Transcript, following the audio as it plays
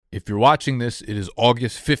If you're watching this, it is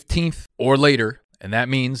August 15th or later, and that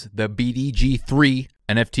means the BDG3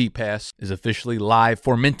 NFT pass is officially live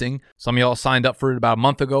for minting. Some of y'all signed up for it about a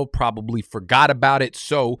month ago, probably forgot about it.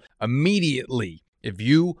 So immediately, if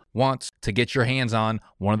you want to get your hands on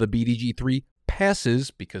one of the BDG3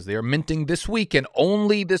 passes, because they are minting this week and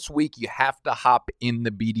only this week, you have to hop in the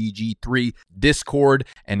BDG3 Discord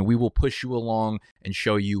and we will push you along and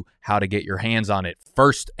show you how to get your hands on it.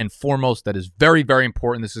 First and foremost, that is very, very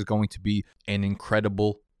important. This is going to be an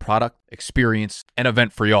incredible product, experience, and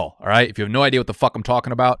event for y'all. All right. If you have no idea what the fuck I'm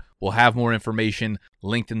talking about, we'll have more information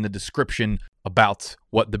linked in the description about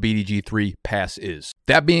what the BDG3 pass is.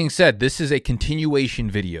 That being said, this is a continuation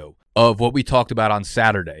video of what we talked about on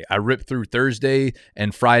Saturday. I ripped through Thursday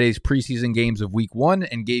and Friday's preseason games of week 1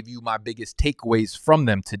 and gave you my biggest takeaways from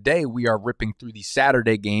them. Today, we are ripping through the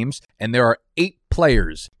Saturday games, and there are 8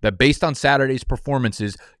 players that, based on Saturday's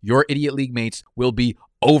performances, your Idiot League mates will be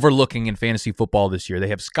overlooking in fantasy football this year. They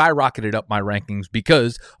have skyrocketed up my rankings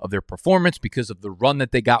because of their performance, because of the run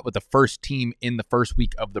that they got with the first team in the first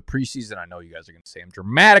week of the preseason. I know you guys are going to say I'm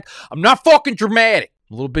dramatic. I'm not fucking dramatic.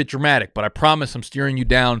 A little bit dramatic, but I promise I'm steering you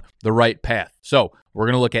down the right path. So we're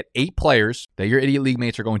going to look at 8 players that your Idiot League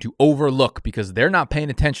mates are going to overlook because they're not paying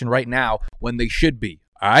attention right now when they should be.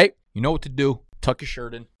 All right? You know what to do. Tuck your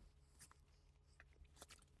shirt in.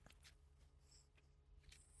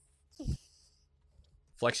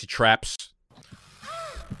 Flex your traps.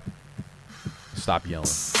 Stop yelling.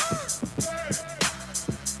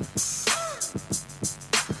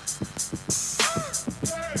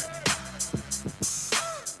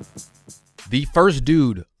 The first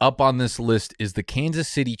dude up on this list is the Kansas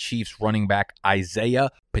City Chiefs running back Isaiah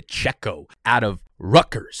Pacheco out of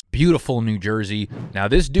Rutgers, beautiful New Jersey. Now,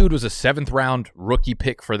 this dude was a 7th round rookie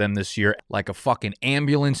pick for them this year. Like a fucking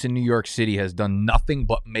ambulance in New York City, has done nothing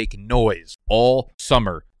but make noise all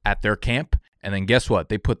summer at their camp. And then guess what?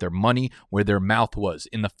 They put their money where their mouth was.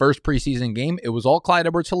 In the first preseason game, it was all Clyde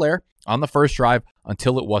Edwards-Helaire on the first drive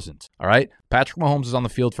until it wasn't. All right? Patrick Mahomes is on the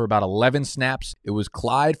field for about 11 snaps. It was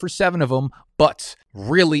Clyde for 7 of them, but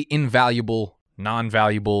really invaluable,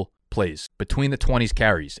 non-valuable plays between the 20s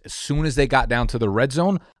carries. As soon as they got down to the red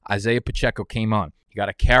zone, Isaiah Pacheco came on. He got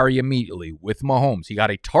a carry immediately with Mahomes. He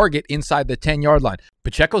got a target inside the 10-yard line.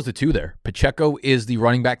 Pacheco's the 2 there. Pacheco is the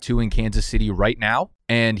running back 2 in Kansas City right now,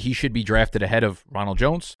 and he should be drafted ahead of Ronald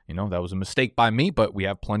Jones. You know, that was a mistake by me, but we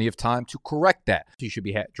have plenty of time to correct that. He should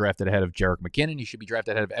be drafted ahead of Jerick McKinnon. He should be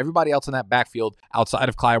drafted ahead of everybody else in that backfield outside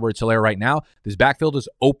of Clyde Edwards-Helaire right now. This backfield is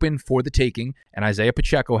open for the taking, and Isaiah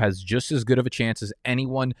Pacheco has just as good of a chance as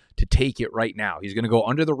anyone to take it right now. He's going to go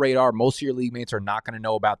under the radar. Most of your league mates are not going to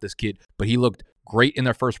know about this kid, but he looked great in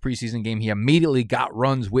their first preseason game. He immediately got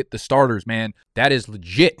runs with the starters, man. That is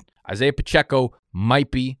legit. Isaiah Pacheco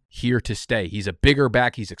might be here to stay. He's a bigger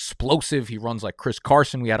back. He's explosive. He runs like Chris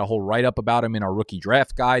Carson. We had a whole write-up about him in our rookie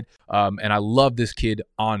draft guide. And I love this kid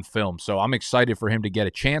on film. So I'm excited for him to get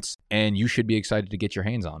a chance, and you should be excited to get your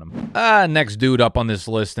hands on him. Next dude up on this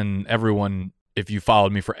list, and everyone, if you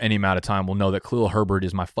followed me for any amount of time, will know that Khalil Herbert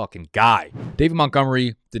is my fucking guy. David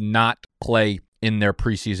Montgomery did not play in their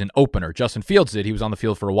preseason opener. Justin Fields did. He was on the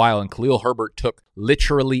field for a while, and Khalil Herbert took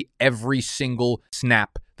literally every single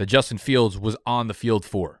snap that Justin Fields was on the field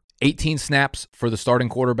for. 18 snaps for the starting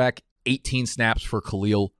quarterback, 18 snaps for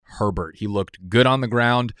Khalil Herbert. He looked good on the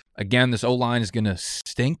ground. Again, this O-line is going to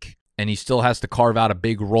stink, and he still has to carve out a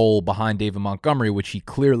big role behind David Montgomery, which he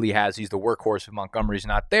clearly has. He's the workhorse if Montgomery's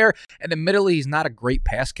not there. And admittedly, he's not a great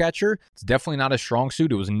pass catcher. It's definitely not his strong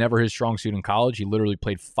suit. It was never his strong suit in college. He literally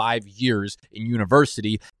played 5 years in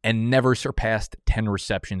university and never surpassed 10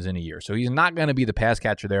 receptions in a year. So he's not going to be the pass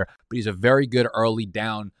catcher there, but he's a very good early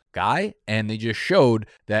down guy. And they just showed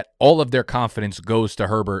that all of their confidence goes to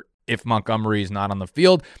Herbert if Montgomery is not on the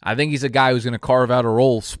field. I think he's a guy who's going to carve out a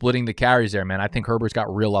role splitting the carries there, man. I think Herbert's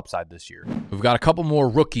got real upside this year. We've got a couple more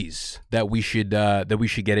rookies that we should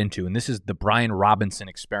get into, and this is the Brian Robinson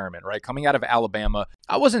experiment, right? Coming out of Alabama,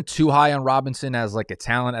 I wasn't too high on Robinson as like a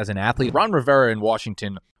talent, as an athlete. Ron Rivera in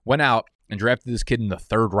Washington went out and drafted this kid in the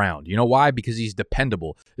 3rd round. You know why? Because he's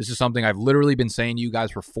dependable. This is something I've literally been saying to you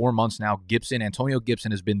guys for 4 months now. Antonio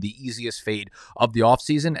Gibson has been the easiest fade of the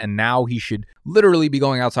offseason, and now he should literally be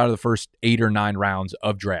going outside of the first 8 or 9 rounds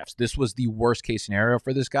of drafts. This was the worst case scenario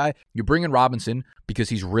for this guy. You bring in Robinson because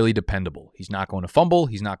he's really dependable. He's not going to fumble.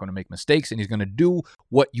 He's not going to make mistakes, and he's going to do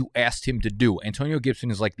what you asked him to do. Antonio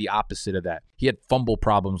Gibson is like the opposite of that. He had fumble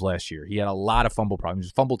problems last year. He had a lot of fumble problems.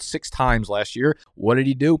 He fumbled 6 times last year. What did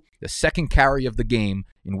he do? The second carry of the game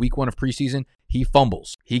in week 1 of preseason, He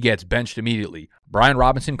fumbles. He gets benched immediately. Brian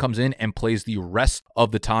Robinson comes in and plays the rest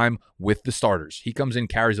of the time with the starters. He comes in,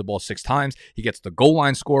 carries the ball 6 times. He gets the goal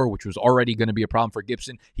line score, which was already going to be a problem for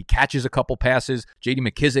Gibson. He catches a couple passes. J.D.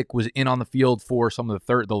 McKissic was in on the field for some of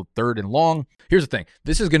the third and long. Here's the thing.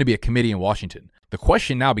 This is going to be a committee in Washington. The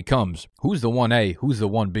question now becomes, who's the 1A, who's the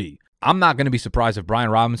 1B? I'm not going to be surprised if Brian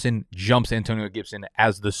Robinson jumps Antonio Gibson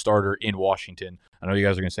as the starter in Washington. I know you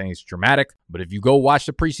guys are going to say it's dramatic, but if you go watch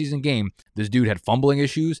the preseason game, this dude had fumbling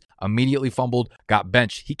issues, immediately fumbled, got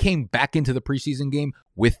benched. He came back into the preseason game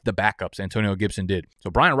with the backups. Antonio Gibson did. So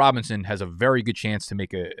Brian Robinson has a very good chance to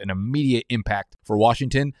make an immediate impact for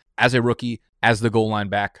Washington as a rookie, as the goal line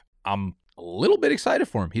back. I'm a little bit excited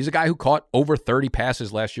for him. He's a guy who caught over 30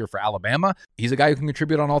 passes last year for Alabama. He's a guy who can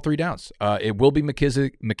contribute on all 3 downs. It will be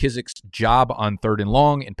McKissic's job on 3rd and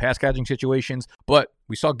long in pass catching situations, but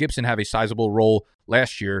we saw Gibson have a sizable role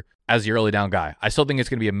last year as the early down guy. I still think it's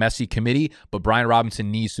going to be a messy committee, but Brian Robinson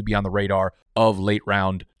needs to be on the radar of late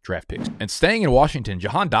round draft picks. And staying in Washington,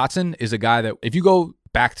 Jahan Dotson is a guy that if you go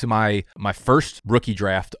back to my first rookie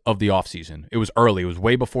draft of the offseason. It was early. It was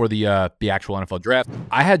way before the actual NFL draft.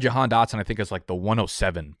 I had Jahan Dotson, I think, as like the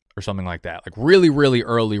 107 or something like that. Like really, really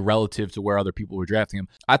early relative to where other people were drafting him.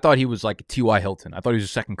 I thought he was like T.Y. Hilton. I thought he was a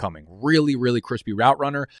second coming. Really, really crispy route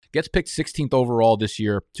runner. Gets picked 16th overall this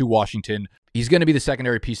year to Washington. He's going to be the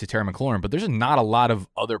secondary piece to Terry McLaurin, but there's not a lot of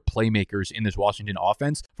other playmakers in this Washington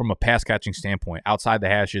offense from a pass-catching standpoint, outside the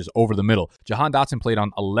hashes, over the middle. Jahan Dotson played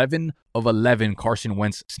on 11 of 11 Carson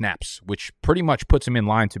Wentz snaps, which pretty much puts him in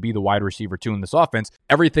line to be the wide receiver 2 in this offense.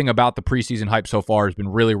 Everything about the preseason hype so far has been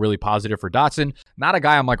really, really positive for Dotson. Not a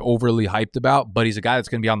guy I'm like overly hyped about, but he's a guy that's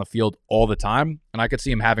going to be on the field all the time, and I could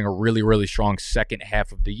see him having a really, really strong second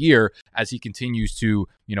half of the year as he continues to,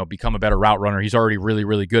 become a better route runner. He's already really,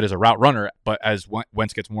 really good as a route runner, but as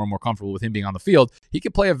Wentz gets more and more comfortable with him being on the field, he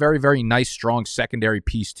could play a very, very nice, strong secondary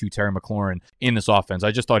piece to Terry McLaurin in this offense.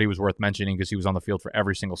 I just thought he was worth mentioning because he was on the field for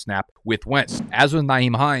every single snap with Wentz. As with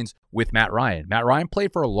Nyheim Hines with Matt Ryan. Matt Ryan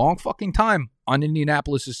played for a long fucking time on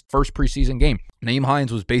Indianapolis' first preseason game. Nyheim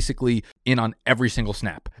Hines was basically in on every single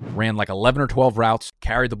snap. Ran like 11 or 12 routes,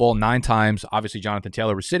 carried the ball 9 times. Obviously, Jonathan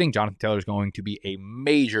Taylor was sitting. Jonathan Taylor is going to be a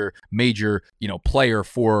major, player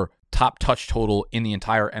for top touch total in the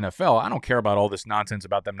entire NFL. I don't care about all this nonsense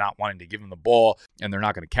about them not wanting to give him the ball and they're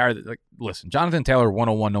not going to carry it. Like, listen, Jonathan Taylor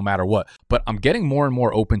 101 no matter what. But I'm getting more and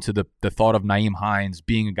more open to the thought of Nyheim Hines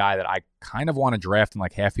being a guy that I kind of want to draft in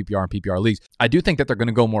like half PPR and PPR leagues. I do think that they're going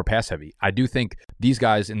to go more pass heavy. I do think these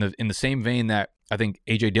guys in the same vein that I think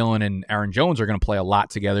A.J. Dillon and Aaron Jones are going to play a lot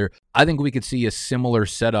together. I think we could see a similar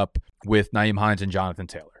setup with Nyheim Hines and Jonathan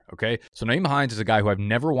Taylor. Okay, so Nyheim Hines is a guy who I've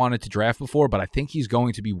never wanted to draft before, but I think he's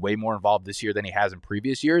going to be way more involved this year than he has in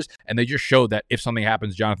previous years. And they just showed that if something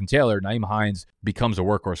happens to Jonathan Taylor, Nyheim Hines becomes a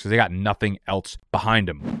workhorse because they got nothing else behind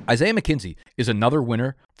him. Isaiah McKenzie is another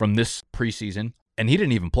winner from this preseason, and he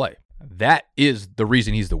didn't even play. That is the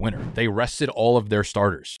reason he's the winner. They rested all of their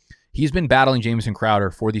starters. He's been battling Jamison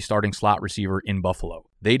Crowder for the starting slot receiver in Buffalo.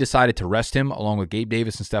 They decided to rest him along with Gabe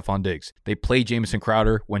Davis and Stephon Diggs. They played Jamison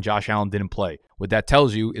Crowder when Josh Allen didn't play. What that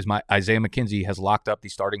tells you is Isaiah McKenzie has locked up the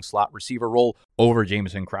starting slot receiver role over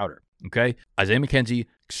Jamison Crowder. Okay? Isaiah McKenzie,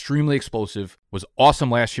 extremely explosive, was awesome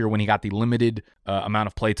last year when he got the limited amount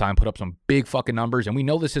of play time, put up some big fucking numbers. And we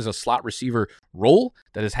know this is a slot receiver role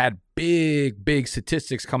that has had big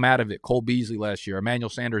statistics come out of it. Cole Beasley last year, Emmanuel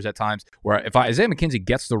Sanders at times, where if Isaiah McKenzie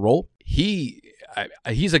gets the role, he's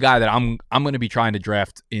a guy that I'm going to be trying to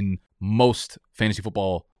draft in most fantasy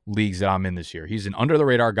football leagues that I'm in this year. He's an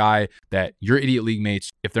under-the-radar guy that your idiot league mates,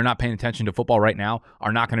 if they're not paying attention to football right now,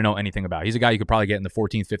 are not going to know anything about. He's a guy you could probably get in the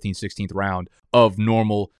 14th, 15th, 16th round of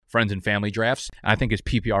normal friends and family drafts. And I think his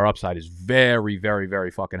PPR upside is very, very, very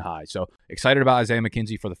fucking high. So excited about Isaiah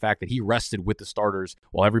McKenzie for the fact that he rested with the starters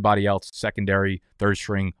while everybody else, secondary, third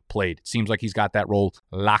string, played. It seems like he's got that role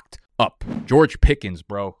locked up. George Pickens,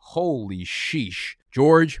 bro. Holy sheesh.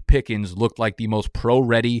 George Pickens looked like the most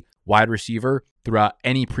pro-ready wide receiver throughout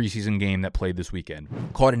any preseason game that played this weekend.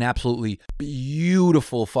 Caught an absolutely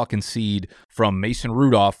beautiful fucking seed from Mason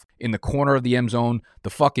Rudolph in the corner of the end zone. The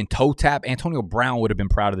fucking toe tap. Antonio Brown would have been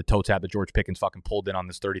proud of the toe tap that George Pickens fucking pulled in on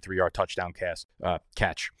this 33-yard touchdown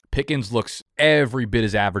catch. Pickens looks every bit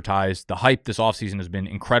as advertised. The hype this offseason has been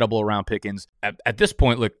incredible around Pickens. At this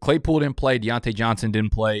point, look, Claypool didn't play. Deontay Johnson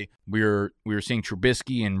didn't play. We were seeing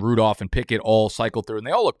Trubisky and Rudolph and Pickett all cycle through, and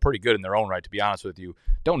they all look pretty good in their own right, to be honest with you.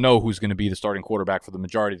 Don't know who's going to be the starting quarterback for the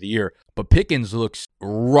majority of the year, but Pickens looks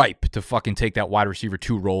ripe to fucking take that wide receiver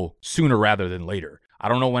 2 role sooner rather than later. I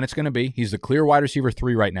don't know when it's going to be. He's the clear wide receiver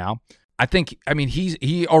 3 right now.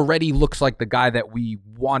 He already looks like the guy that we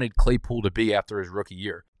wanted Claypool to be after his rookie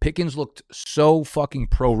year. Pickens looked so fucking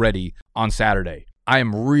pro-ready on Saturday. I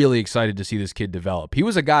am really excited to see this kid develop. He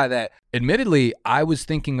was a guy that, admittedly, I was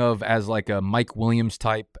thinking of as like a Mike Williams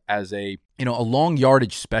type, as a long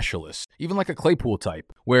yardage specialist, even like a Claypool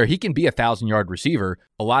type, where he can be 1,000-yard receiver.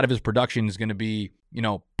 A lot of his production is going to be,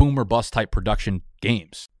 boom or bust type production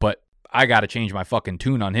games. But I got to change my fucking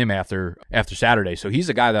tune on him after Saturday. So he's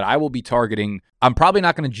a guy that I will be targeting. I'm probably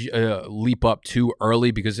not going to leap up too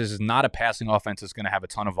early because this is not a passing offense that's going to have a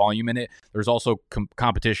ton of volume in it. There's also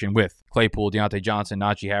competition with Claypool, Deontay Johnson,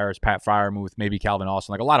 Najee Harris, Pat Freiermuth, maybe Calvin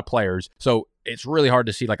Austin, like a lot of players. So it's really hard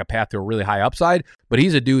to see like a path to a really high upside, but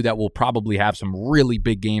he's a dude that will probably have some really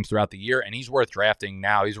big games throughout the year, and he's worth drafting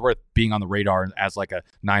now. He's worth being on the radar as like a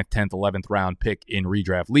 9th, 10th, 11th round pick in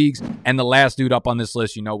redraft leagues. And the last dude up on this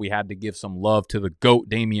list, we had to give some love to the GOAT,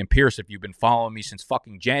 Dameon Pierce. If you've been following me since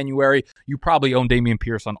fucking January, you probably own Dameon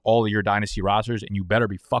Pierce on all of your dynasty rosters, and you better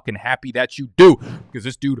be fucking happy that you do, because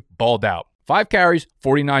this dude balled out. 5 carries,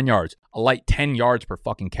 49 yards, a light 10 yards per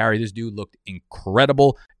fucking carry. This dude looked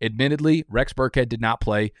incredible. Admittedly, Rex Burkhead did not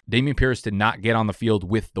play. Dameon Pierce did not get on the field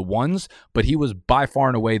with the ones, but he was by far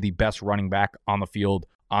and away the best running back on the field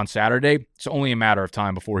on Saturday. It's only a matter of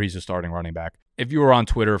time before he's a starting running back. If you were on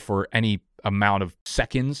Twitter for any amount of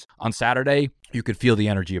seconds on Saturday, you could feel the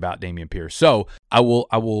energy about Dameon Pierce. So I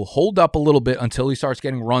will hold up a little bit until he starts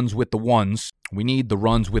getting runs with the ones. We need the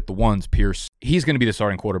runs with the ones, Pierce. He's going to be the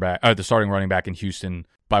starting running back in Houston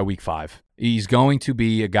by week 5. He's going to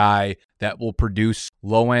be a guy that will produce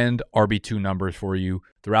low-end RB2 numbers for you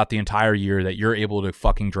throughout the entire year that you're able to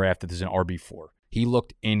fucking draft as an RB4. He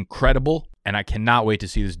looked incredible, and I cannot wait to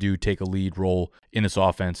see this dude take a lead role in this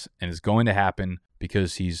offense, and it's going to happen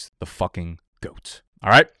because he's the fucking GOAT. All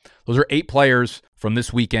right? Those are 8 players from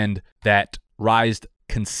this weekend that rised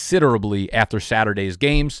considerably after Saturday's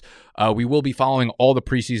games. We will be following all the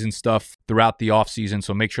preseason stuff throughout the offseason,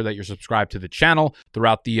 so make sure that you're subscribed to the channel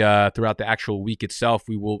throughout the actual week itself.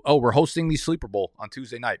 We're hosting the Sleeper Bowl on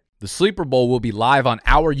Tuesday night. The Sleeper Bowl will be live on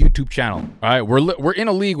our YouTube channel. All right, we're in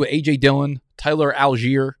a league with AJ Dillon, Tyler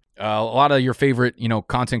Algier, a lot of your favorite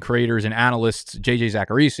content creators and analysts, JJ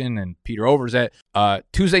Zacharyson and Peter Overzet.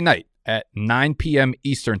 Tuesday night at 9 p.m.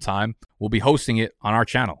 Eastern time, we'll be hosting it on our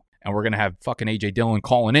channel. And we're going to have fucking AJ Dillon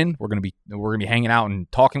calling in. We're going to be hanging out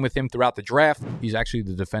and talking with him throughout the draft. He's actually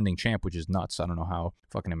the defending champ, which is nuts. I don't know how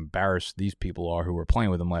fucking embarrassed these people are who were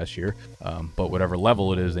playing with him last year. But whatever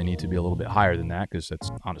level it is, they need to be a little bit higher than that, because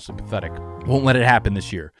that's honestly pathetic. Won't let it happen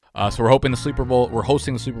this year. So we're hosting the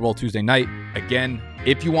Sleeper Bowl Tuesday night. Again,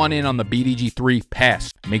 if you want in on the BDG3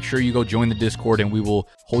 pass, make sure you go join the Discord, and we will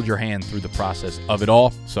hold your hand through the process of it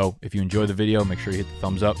all. So if you enjoy the video, make sure you hit the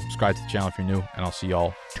thumbs up, subscribe to the channel if you're new, and I'll see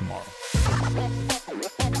y'all tomorrow.